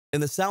In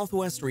the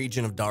southwest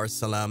region of Dar es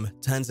Salaam,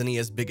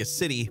 Tanzania's biggest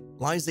city,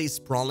 lies a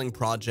sprawling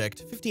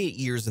project 58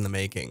 years in the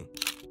making.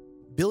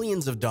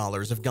 Billions of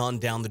dollars have gone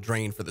down the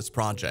drain for this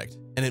project,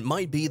 and it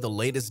might be the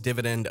latest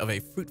dividend of a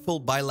fruitful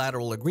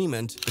bilateral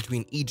agreement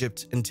between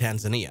Egypt and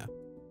Tanzania.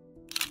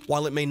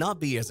 While it may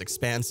not be as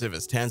expansive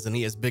as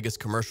Tanzania's biggest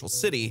commercial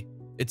city,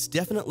 it's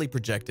definitely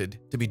projected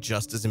to be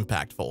just as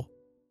impactful.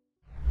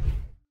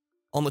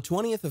 On the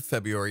 20th of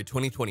February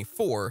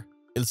 2024,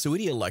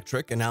 illustrious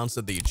Electric announced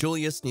that the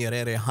Julius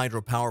Nyerere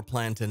Hydropower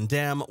plant and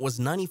dam was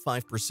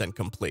 95%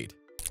 complete.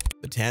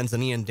 The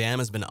Tanzanian dam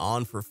has been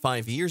on for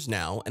 5 years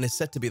now and is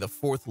set to be the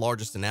 4th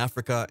largest in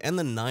Africa and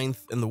the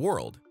 9th in the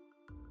world.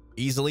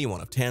 Easily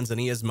one of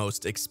Tanzania's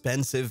most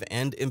expensive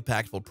and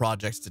impactful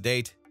projects to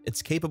date,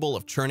 it's capable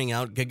of churning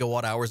out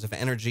gigawatt hours of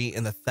energy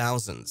in the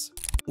thousands,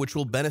 which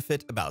will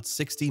benefit about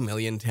 60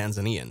 million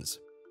Tanzanians.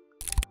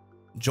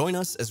 Join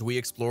us as we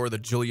explore the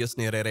Julius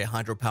Nyerere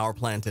Hydropower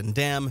plant and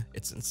dam,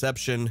 its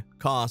inception,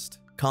 cost,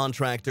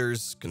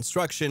 contractors,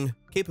 construction,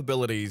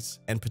 capabilities,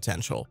 and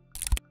potential.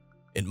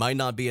 It might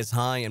not be as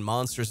high and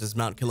monstrous as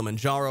Mount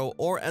Kilimanjaro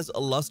or as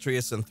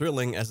illustrious and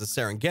thrilling as the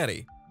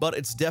Serengeti, but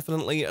it's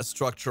definitely a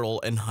structural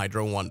and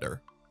hydro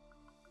wonder.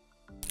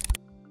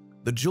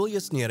 The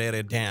Julius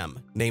Nyerere Dam,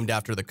 named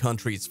after the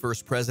country's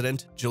first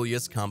president,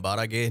 Julius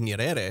Kambarage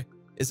Nyerere,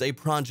 is a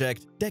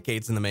project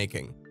decades in the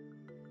making.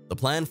 The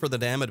plan for the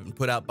dam had been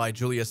put out by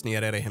Julius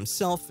Nyerere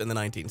himself in the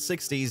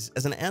 1960s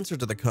as an answer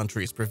to the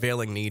country's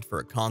prevailing need for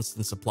a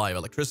constant supply of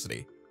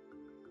electricity.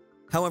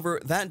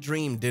 However, that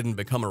dream didn't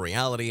become a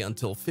reality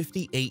until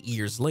 58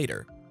 years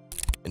later.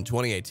 In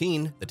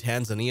 2018, the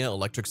Tanzania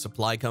Electric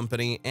Supply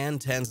Company and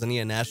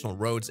Tanzania National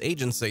Roads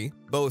Agency,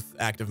 both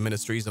active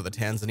ministries of the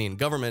Tanzanian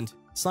government,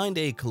 signed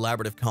a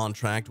collaborative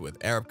contract with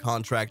Arab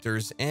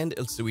contractors and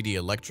illustrious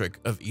Electric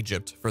of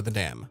Egypt for the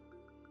dam.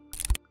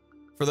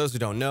 For those who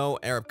don't know,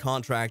 Arab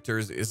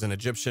Contractors is an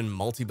Egyptian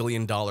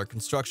multi-billion-dollar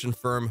construction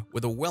firm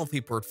with a wealthy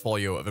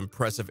portfolio of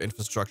impressive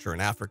infrastructure in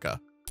Africa.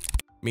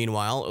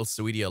 Meanwhile,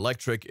 illustrious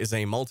Electric is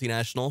a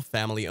multinational,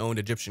 family-owned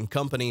Egyptian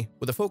company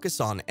with a focus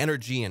on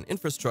energy and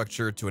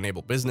infrastructure to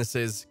enable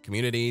businesses,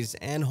 communities,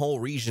 and whole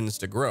regions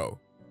to grow.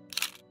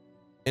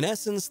 In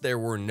essence, there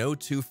were no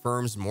two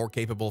firms more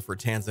capable for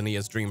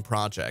Tanzania's dream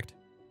project.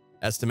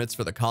 Estimates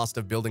for the cost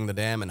of building the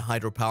dam and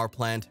hydropower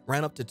plant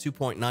ran up to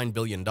 $2.9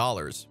 billion,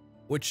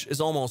 which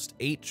is almost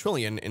 8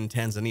 trillion in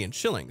Tanzanian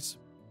shillings.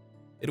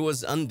 It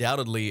was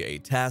undoubtedly a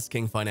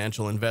tasking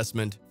financial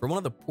investment for one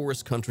of the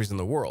poorest countries in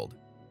the world.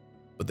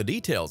 But the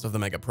details of the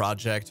mega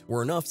project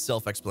were enough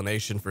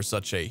self-explanation for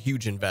such a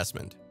huge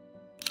investment.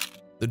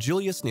 The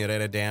Julius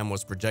Nyerere Dam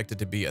was projected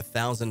to be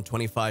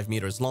 1,025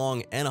 meters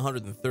long and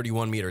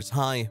 131 meters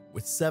high,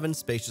 with 7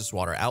 spacious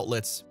water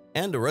outlets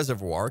and a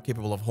reservoir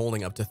capable of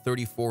holding up to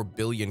 34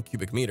 billion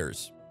cubic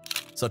meters.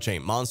 Such a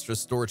monstrous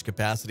storage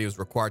capacity was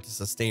required to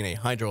sustain a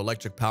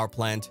hydroelectric power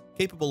plant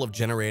capable of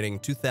generating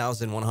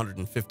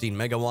 2,115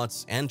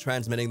 megawatts and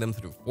transmitting them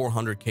through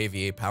 400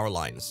 kVA power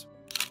lines.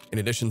 In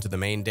addition to the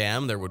main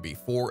dam, there would be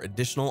 4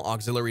 additional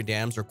auxiliary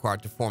dams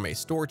required to form a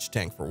storage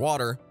tank for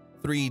water,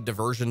 3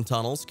 diversion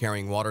tunnels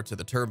carrying water to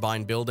the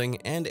turbine building,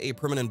 and a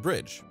permanent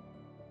bridge.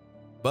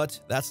 But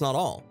that's not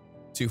all.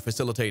 To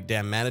facilitate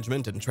dam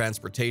management and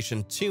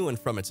transportation to and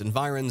from its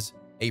environs,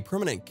 a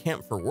permanent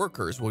camp for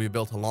workers will be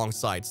built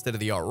alongside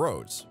state-of-the-art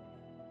roads.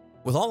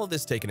 With all of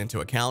this taken into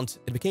account,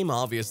 it became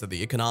obvious that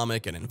the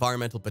economic and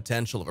environmental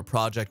potential of a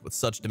project with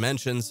such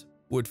dimensions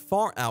would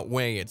far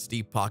outweigh its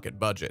deep-pocket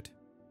budget.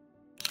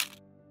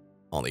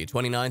 On the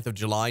 29th of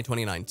July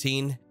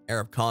 2019,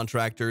 Arab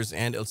contractors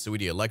and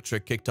illustrious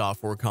Electric kicked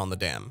off work on the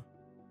dam.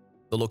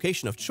 The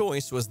location of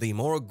choice was the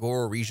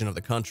Morogoro region of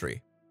the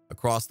country,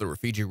 across the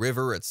Rufiji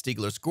River at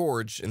Stigler's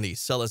Gorge in the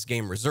Selous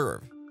Game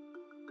Reserve.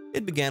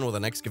 It began with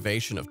an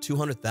excavation of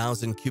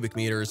 200,000 cubic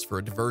meters for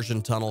a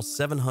diversion tunnel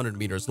 700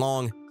 meters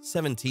long,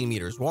 17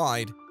 meters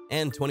wide,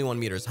 and 21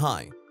 meters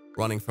high,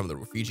 running from the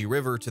Rufiji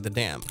River to the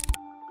dam.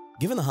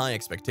 Given the high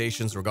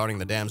expectations regarding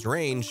the dam's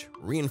range,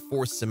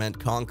 reinforced cement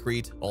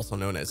concrete, also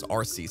known as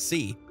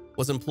RCC,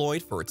 was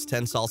employed for its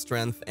tensile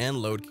strength and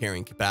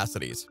load-carrying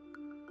capacities.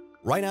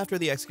 Right after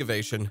the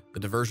excavation, the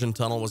diversion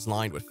tunnel was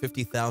lined with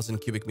 50,000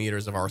 cubic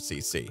meters of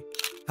RCC.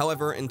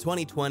 However, in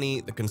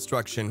 2020, the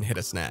construction hit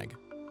a snag.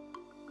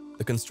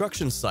 The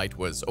construction site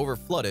was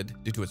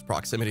overflooded due to its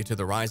proximity to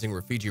the rising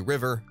Rufiji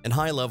River and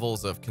high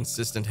levels of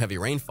consistent heavy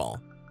rainfall,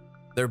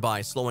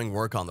 thereby slowing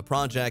work on the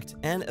project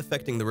and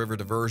affecting the river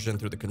diversion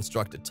through the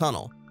constructed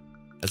tunnel.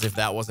 As if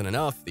that wasn't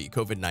enough, the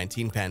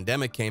COVID-19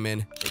 pandemic came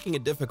in, making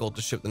it difficult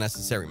to ship the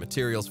necessary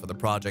materials for the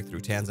project through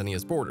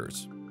Tanzania's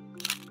borders.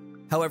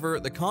 However,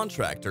 the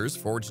contractors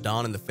forged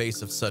on in the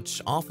face of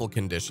such awful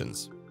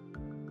conditions.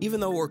 Even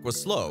though work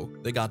was slow,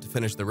 they got to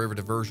finish the river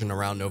diversion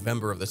around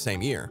November of the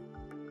same year.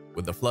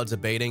 With the floods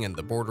abating and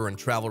the border and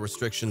travel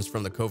restrictions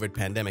from the COVID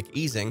pandemic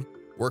easing,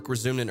 work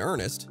resumed in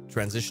earnest,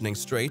 transitioning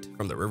straight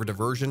from the river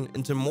diversion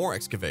into more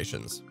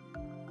excavations.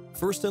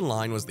 First in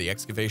line was the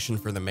excavation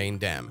for the main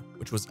dam,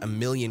 which was 1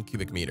 million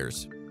cubic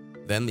meters.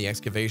 Then the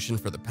excavation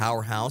for the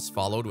powerhouse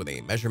followed with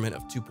a measurement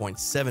of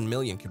 2.7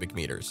 million cubic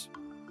meters.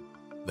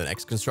 The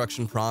next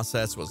construction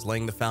process was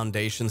laying the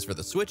foundations for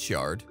the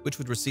switchyard, which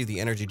would receive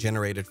the energy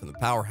generated from the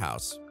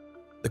powerhouse.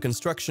 The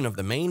construction of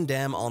the main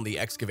dam on the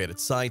excavated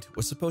site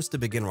was supposed to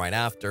begin right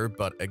after,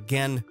 but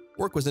again,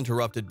 work was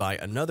interrupted by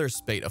another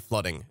spate of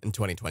flooding in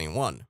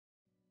 2021.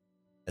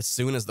 As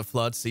soon as the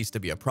flood ceased to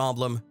be a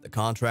problem, the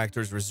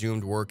contractors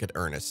resumed work at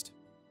earnest.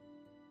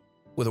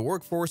 With a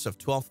workforce of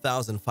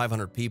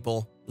 12,500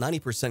 people,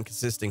 90%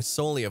 consisting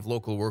solely of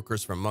local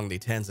workers from among the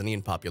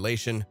Tanzanian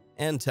population,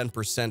 and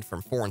 10%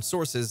 from foreign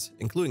sources,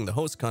 including the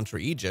host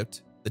country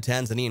Egypt, the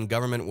Tanzanian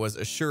government was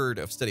assured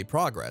of steady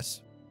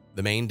progress.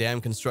 The main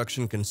dam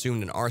construction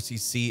consumed an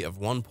RCC of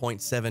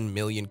 1.7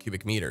 million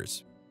cubic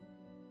meters.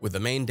 With the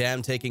main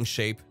dam taking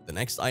shape, the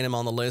next item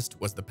on the list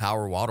was the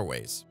power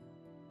waterways.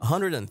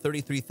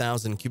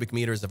 133,000 cubic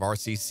meters of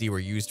RCC were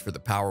used for the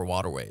power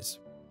waterways.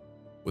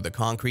 With the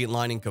concrete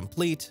lining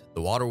complete,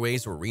 the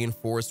waterways were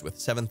reinforced with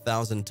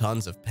 7,000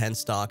 tons of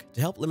penstock to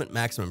help limit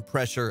maximum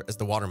pressure as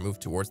the water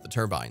moved towards the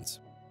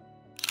turbines.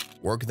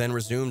 Work then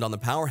resumed on the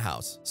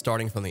powerhouse,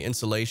 starting from the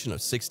installation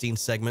of 16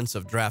 segments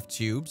of draft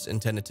tubes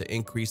intended to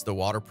increase the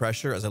water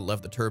pressure as it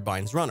left the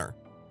turbine's runner.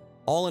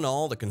 All in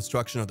all, the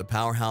construction of the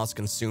powerhouse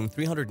consumed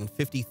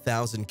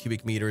 350,000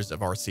 cubic meters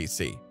of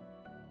RCC.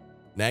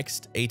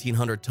 Next,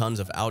 1,800 tons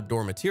of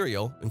outdoor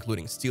material,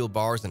 including steel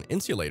bars and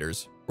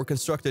insulators, were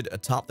constructed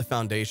atop the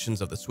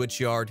foundations of the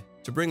switchyard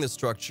to bring the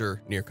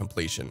structure near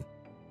completion.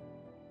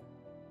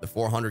 The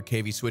 400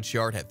 kV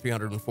switchyard had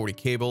 340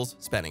 cables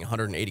spanning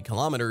 180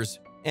 kilometers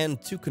and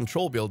 2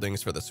 control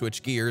buildings for the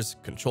switch gears,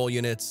 control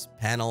units,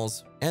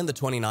 panels, and the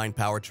 29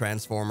 power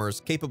transformers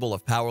capable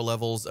of power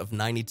levels of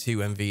 92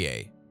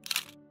 MVA.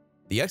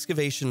 The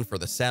excavation for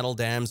the saddle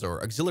dams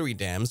or auxiliary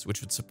dams,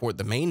 which would support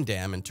the main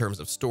dam in terms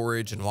of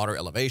storage and water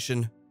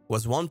elevation,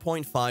 was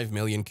 1.5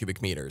 million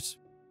cubic meters.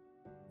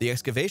 The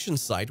excavation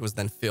site was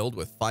then filled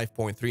with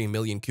 5.3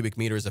 million cubic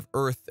meters of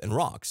earth and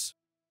rocks.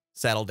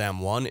 Saddle Dam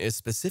 1 is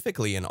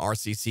specifically an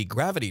RCC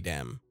gravity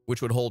dam,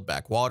 which would hold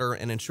back water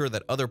and ensure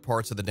that other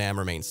parts of the dam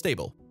remain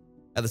stable.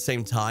 At the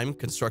same time,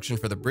 construction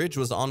for the bridge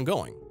was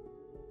ongoing.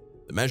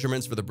 The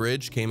measurements for the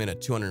bridge came in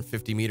at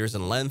 250 meters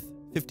in length,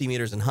 50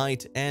 meters in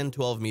height, and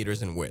 12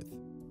 meters in width,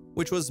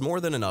 which was more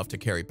than enough to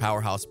carry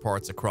powerhouse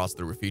parts across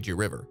the Rufiji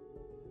River.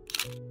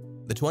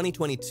 The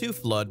 2022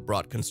 flood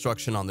brought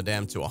construction on the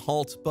dam to a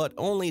halt, but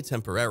only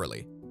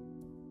temporarily.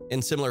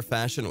 In similar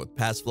fashion with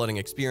past flooding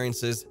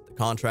experiences, the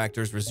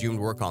contractors resumed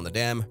work on the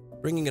dam,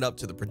 bringing it up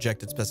to the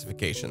projected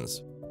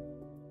specifications.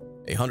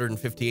 A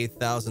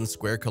 158,000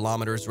 square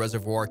kilometers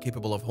reservoir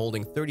capable of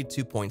holding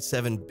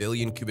 32.7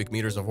 billion cubic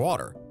meters of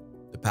water.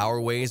 The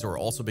powerways were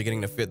also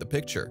beginning to fit the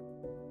picture.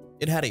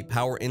 It had a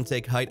power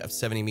intake height of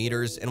 70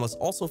 meters and was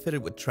also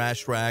fitted with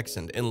trash racks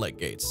and inlet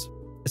gates,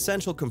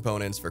 essential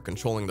components for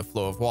controlling the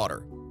flow of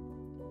water.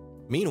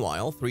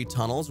 Meanwhile, 3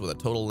 tunnels with a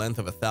total length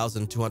of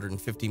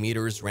 1,250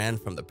 meters ran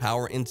from the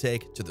power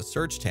intake to the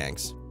surge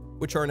tanks,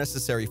 which are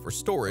necessary for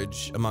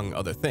storage, among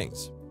other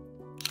things.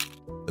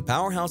 The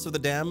powerhouse of the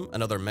dam,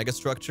 another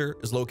megastructure,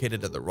 is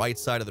located at the right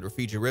side of the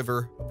Rufiji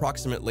River,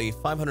 approximately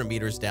 500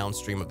 meters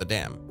downstream of the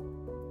dam.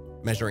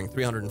 Measuring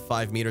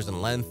 305 meters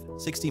in length,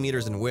 60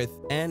 meters in width,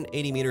 and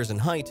 80 meters in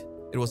height,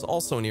 it was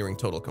also nearing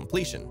total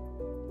completion.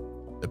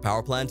 The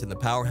power plant in the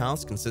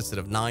powerhouse consisted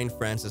of 9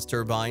 Francis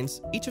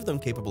turbines, each of them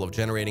capable of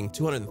generating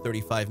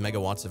 235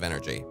 megawatts of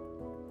energy.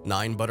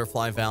 9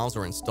 butterfly valves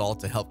were installed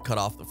to help cut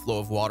off the flow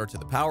of water to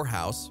the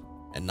powerhouse,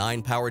 and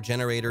 9 power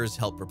generators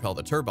helped propel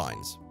the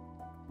turbines.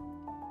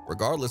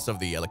 Regardless of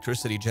the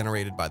electricity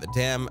generated by the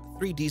dam,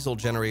 3 diesel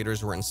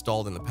generators were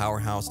installed in the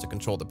powerhouse to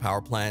control the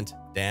power plant,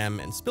 dam,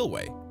 and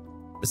spillway.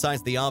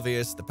 Besides the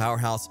obvious, the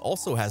powerhouse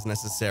also has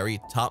necessary,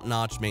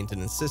 top-notch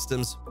maintenance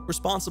systems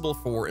responsible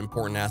for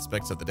important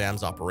aspects of the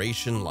dam's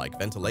operation like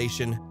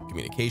ventilation,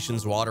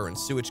 communications, water and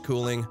sewage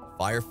cooling,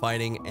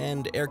 firefighting,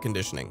 and air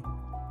conditioning.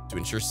 To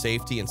ensure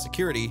safety and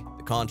security,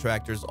 the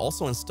contractors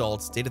also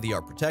installed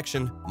state-of-the-art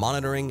protection,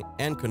 monitoring,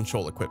 and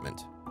control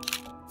equipment.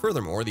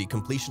 Furthermore, the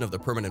completion of the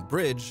permanent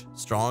bridge,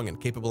 strong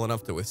and capable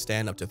enough to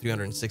withstand up to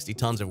 360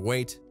 tons of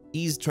weight,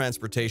 eased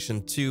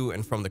transportation to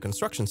and from the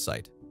construction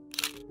site.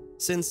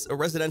 Since a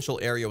residential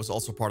area was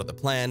also part of the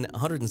plan,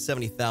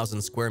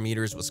 170,000 square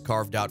meters was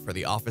carved out for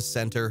the office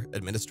center,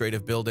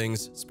 administrative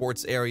buildings,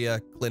 sports area,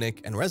 clinic,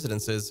 and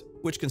residences,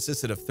 which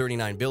consisted of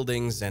 39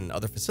 buildings and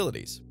other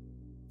facilities.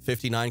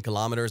 59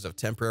 kilometers of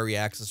temporary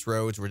access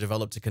roads were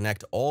developed to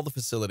connect all the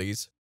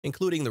facilities,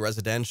 including the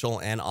residential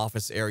and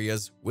office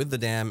areas, with the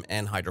dam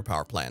and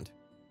hydropower plant.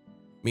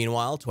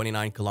 Meanwhile,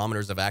 29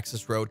 kilometers of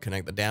access road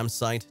connect the dam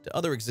site to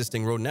other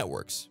existing road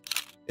networks.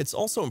 It's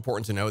also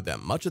important to note that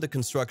much of the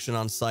construction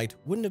on site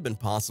wouldn't have been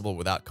possible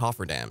without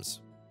cofferdams.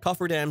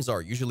 Cofferdams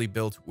are usually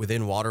built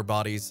within water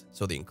bodies,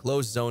 so the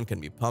enclosed zone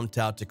can be pumped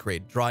out to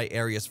create dry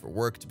areas for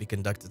work to be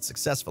conducted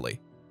successfully.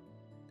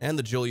 And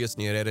the Julius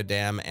Nyerere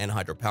Dam and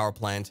hydropower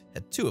plant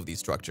had 2 of these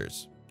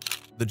structures.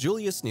 The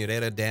Julius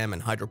Nyerere Dam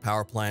and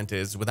hydropower plant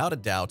is, without a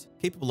doubt,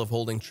 capable of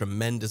holding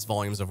tremendous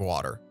volumes of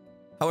water.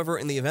 However,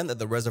 in the event that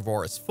the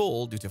reservoir is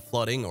full due to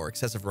flooding or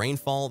excessive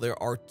rainfall,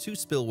 there are two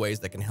spillways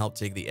that can help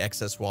take the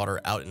excess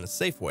water out in a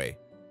safe way.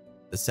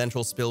 The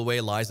central spillway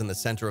lies in the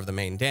center of the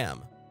main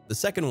dam. The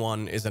second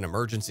one is an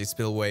emergency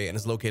spillway and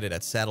is located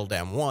at Saddle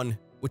Dam 1,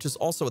 which is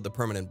also at the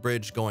permanent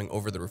bridge going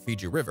over the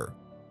Rufiji River.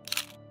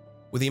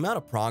 With the amount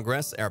of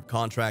progress Arab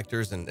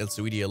contractors and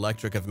Ilsuidi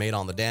Electric have made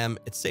on the dam,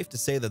 it's safe to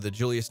say that the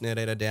Julius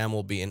Nyerere Dam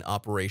will be in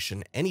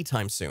operation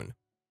anytime soon.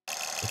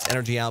 Its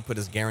energy output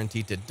is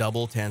guaranteed to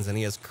double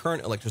Tanzania's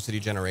current electricity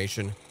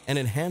generation and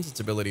enhance its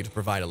ability to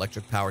provide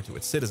electric power to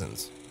its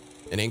citizens.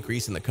 An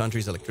increase in the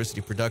country's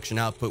electricity production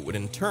output would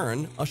in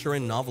turn usher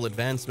in novel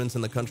advancements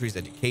in the country's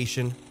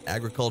education,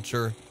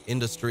 agriculture,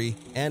 industry,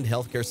 and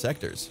healthcare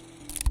sectors.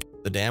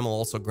 The dam will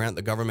also grant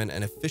the government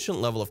an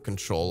efficient level of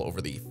control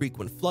over the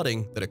frequent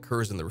flooding that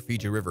occurs in the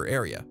Rufiji River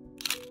area.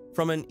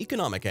 From an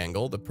economic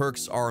angle, the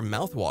perks are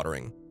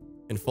mouth-watering.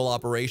 In full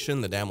operation,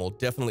 the dam will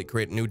definitely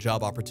create new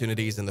job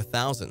opportunities in the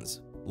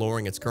thousands,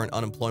 lowering its current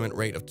unemployment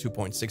rate of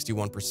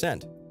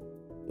 2.61%.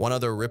 One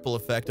other ripple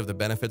effect of the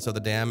benefits of the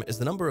dam is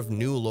the number of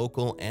new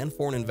local and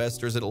foreign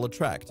investors it'll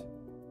attract.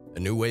 A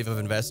new wave of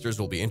investors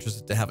will be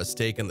interested to have a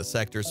stake in the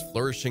sectors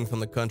flourishing from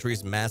the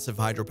country's massive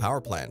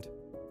hydropower plant.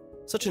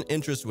 Such an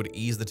interest would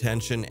ease the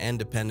tension and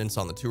dependence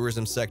on the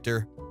tourism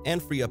sector and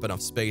free up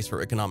enough space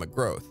for economic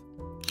growth.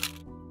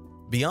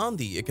 Beyond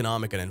the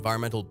economic and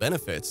environmental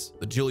benefits,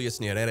 the Julius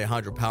Nyerere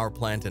hydropower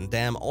plant and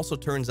dam also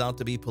turns out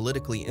to be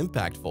politically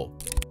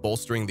impactful,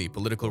 bolstering the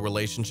political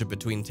relationship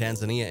between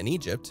Tanzania and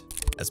Egypt,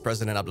 as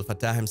President Abdel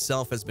Fattah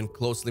himself has been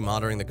closely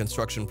monitoring the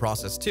construction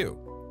process too.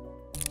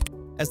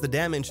 As the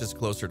dam inches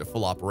closer to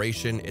full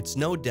operation, it's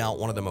no doubt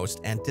one of the most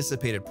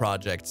anticipated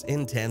projects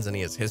in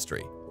Tanzania's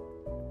history.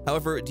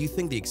 However, do you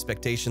think the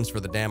expectations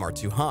for the dam are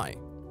too high?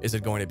 Is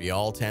it going to be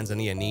all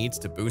Tanzania needs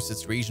to boost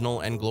its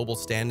regional and global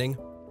standing?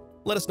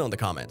 Let us know in the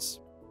comments.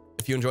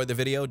 If you enjoyed the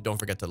video, don't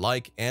forget to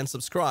like and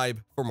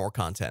subscribe for more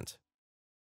content.